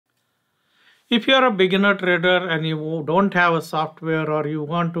If you are a beginner trader and you don't have a software, or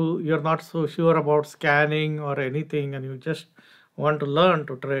you're not so sure about scanning or anything, and you just want to learn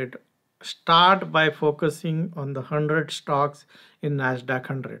to trade, start by focusing on the 100 stocks in Nasdaq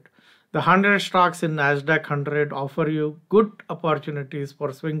 100. The 100 stocks in Nasdaq 100 offer you good opportunities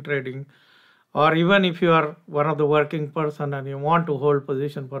for swing trading, or even if you are one of the working person and you want to hold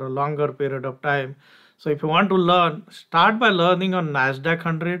position for a longer period of time. So if you want to learn, start by learning on Nasdaq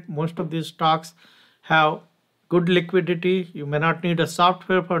 100. Most of these stocks have good liquidity. You may not need a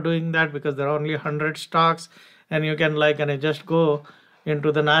software for doing that because there are only 100 stocks, and you can just go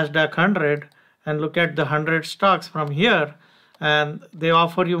into the Nasdaq 100 and look at the 100 stocks from here, and they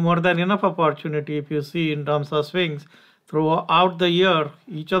offer you more than enough opportunity. If you see in terms of swings throughout the year,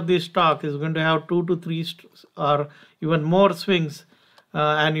 each of these stocks is going to have 2 to 3 or even more swings,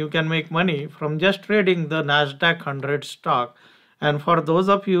 and you can make money from just trading the Nasdaq 100 stock. And for those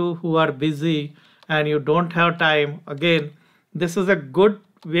of you who are busy and you don't have time, again, this is a good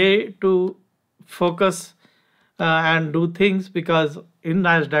way to focus and do things, because in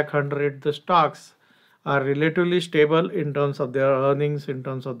Nasdaq 100 the stocks are relatively stable in terms of their earnings, in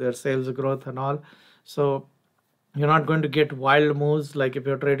terms of their sales growth and all. So you're not going to get wild moves. Like if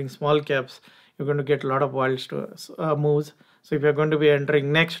you're trading small caps, you're going to get a lot of wild moves. So if you're going to be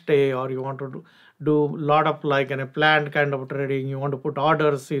entering next day, or you want to do a lot of a planned kind of trading, you want to put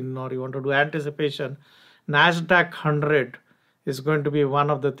orders in, or you want to do anticipation, Nasdaq 100 is going to be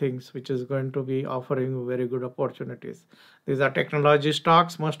one of the things which is going to be offering very good opportunities. These are technology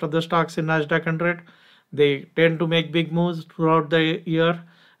stocks. Most of the stocks in Nasdaq 100, they tend to make big moves throughout the year.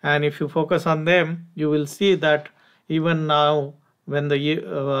 And if you focus on them, you will see that even now, when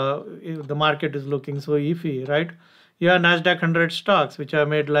the market is looking so iffy, right? You have Nasdaq 100 stocks which have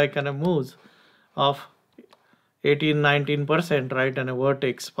made moves of 18-19%, right? And a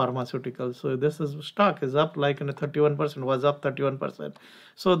Vertex Pharmaceuticals. So this stock is up 31%, was up 31%.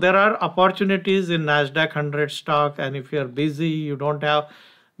 So there are opportunities in Nasdaq 100 stock, and if you're busy, you don't have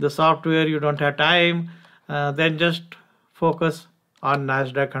the software, you don't have time, then just focus on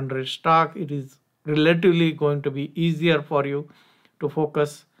Nasdaq 100 stock. It is relatively going to be easier for you to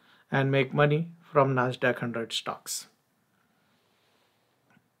focus and make money from Nasdaq 100 stocks.